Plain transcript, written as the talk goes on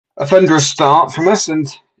a thunderous start from us,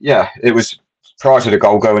 and yeah, it was prior to the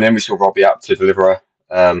goal going in. We saw Robbie up to deliver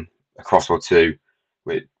a cross or two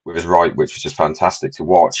with his right, which was just fantastic to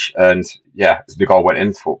watch. And yeah, as the goal went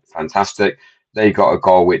in, fantastic. They got a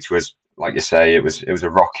goal which was, like you say, it was a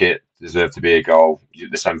rocket, deserved to be a goal.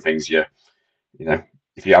 There's some things you know,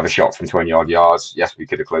 if you have a shot from 20 odd yards, yes, we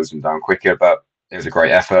could have closed them down quicker, but it was a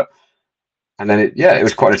great effort. And then it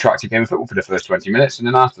was quite an attractive game of football for the first 20 minutes, and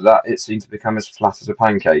then after that, it seemed to become as flat as a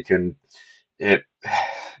pancake. And it,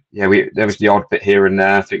 yeah, there was the odd bit here and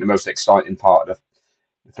there. I think the most exciting part of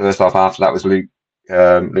the first half after that was Luke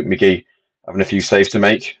McGee having a few saves to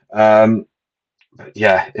make. But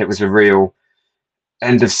yeah, it was a real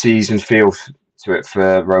end of season feel to it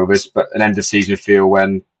for Rovers, but an end of season feel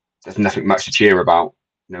when there's nothing much to cheer about.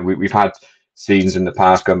 You know, we've had seasons in the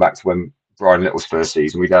past going back to when Brian Little's first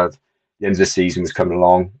season. We'd have the end of the season was coming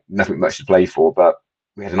along, nothing much to play for, but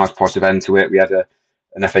we had a nice positive end to it. We had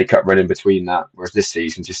an FA Cup run in between that, whereas this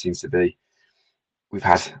season just seems to be we've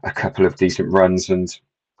had a couple of decent runs, and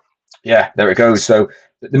yeah, there it goes. So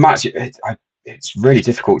the match, it's really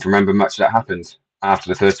difficult to remember much that happened after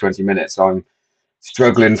the first 20 minutes. I'm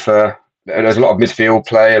struggling there's a lot of midfield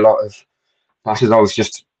play, a lot of passes. I was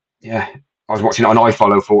watching it on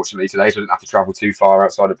iFollow, fortunately, today, so I didn't have to travel too far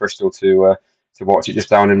outside of Bristol to watch it, just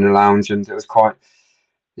down in the lounge, and it was quite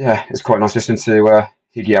nice listening to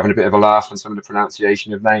Higgy having a bit of a laugh on some of the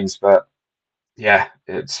pronunciation of names. But yeah,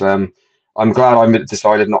 it's I'm glad I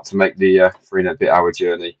decided not to make the 3.5-hour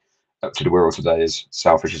journey up to the Wirral today, as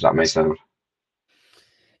selfish as that may sound.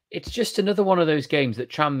 It's just another one of those games that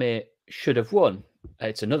Tranmere should have won.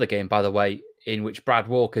 It's another game, by the way, in which Brad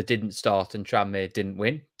Walker didn't start and Tranmere didn't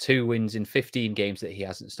win. 2 wins in 15 games that he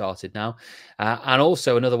hasn't started now. And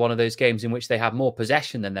also another one of those games in which they had more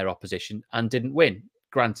possession than their opposition and didn't win.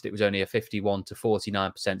 Granted, it was only a 51 to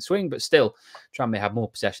 49% swing, but still, Tranmere had more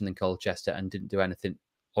possession than Colchester and didn't do anything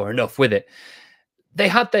or enough with it. They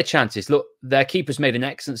had their chances. Look, their keeper's made an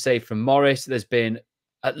excellent save from Morris. There's been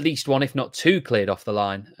at least one, if not two, cleared off the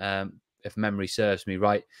line, if memory serves me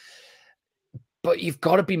right. But you've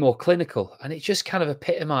got to be more clinical. And it just kind of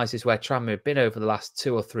epitomises where Tranmere have been over the last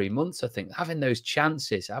 2 or 3 months, I think. Having those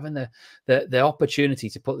chances, having the opportunity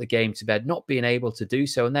to put the game to bed, not being able to do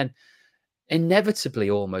so, and then inevitably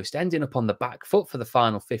almost ending up on the back foot for the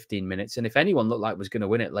final 15 minutes. And if anyone looked like was going to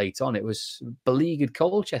win it late on, it was beleaguered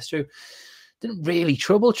Colchester, who didn't really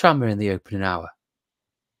trouble Tranmere in the opening hour.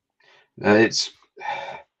 As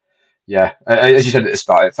you said at the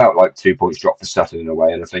start, it felt like 2 points dropped for Sutton in a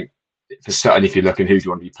way. And I think for Sutton, if you're looking who do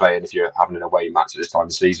you want to be playing, if you're having an away match at this time of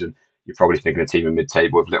the season, you're probably thinking a team in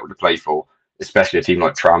mid-table with little to play for, especially a team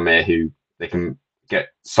like Tranmere, who they can get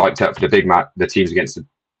psyched up for the big match, the teams against the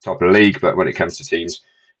top of the league. But when it comes to teams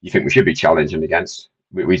you think we should be challenging against,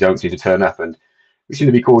 we don't seem to turn up, and we seem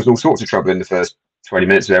to be causing all sorts of trouble in the first 20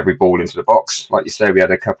 minutes of every ball into the box. Like you say, we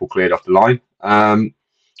had a couple cleared off the line.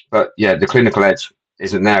 But yeah, the clinical edge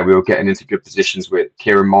isn't there. We were getting into good positions with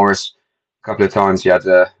Kieran Morris. A couple of times he had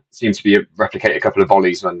seemed to be replicate a couple of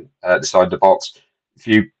volleys on the side of the box. A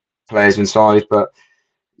few players inside, but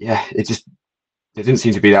yeah, there didn't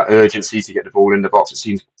seem to be that urgency to get the ball in the box. It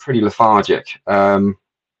seemed pretty lethargic. The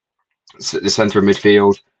centre of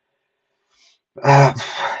midfield, I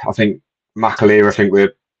think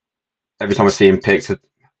McAleer, every time I see him picked,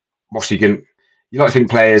 what's he going? You like to think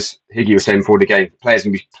players, Higgy was saying before the game, players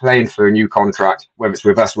going to be playing for a new contract, whether it's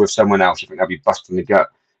with us or with someone else. You think they'll be busting the gut.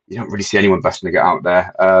 You don't really see anyone busting the gut out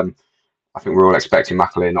there. I think we're all expecting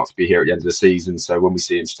McAleer not to be here at the end of the season. So when we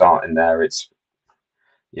see him starting there, it's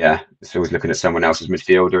always looking at someone else's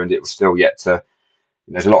midfielder, and it was still yet to.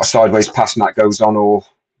 There's a lot of sideways passing that goes on, or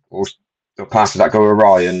passes that go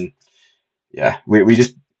awry, and yeah, we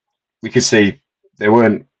could see there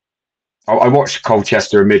weren't. I watched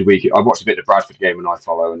Colchester midweek. I watched a bit of the Bradford game on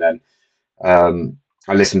iFollow, and then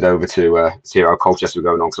I listened over to see how Colchester were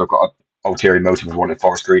going on, because I've got an ulterior motive of wanting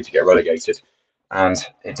Forest Green to get relegated, and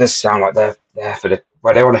it does sound like they're there for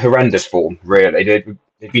they're on a horrendous form. Really,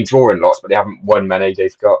 they've been drawing lots, but they haven't won many.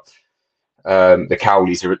 They've got the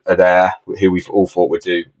Cowleys are there, who we've all thought would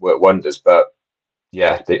do work wonders, but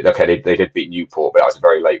yeah, they did beat Newport, but that was a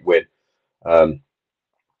very late win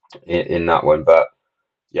in that one, but.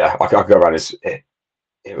 Yeah, I could go around.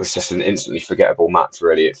 It was just an instantly forgettable match,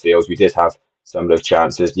 really, it feels. We did have some of those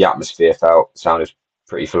chances. The atmosphere sounded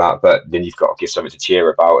pretty flat, but then you've got to give something to cheer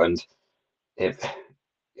about. And it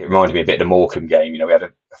reminded me a bit of the Morecambe game. We had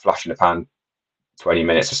a flash in the pan 20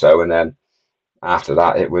 minutes or so, and then after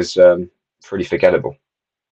that, it was pretty forgettable.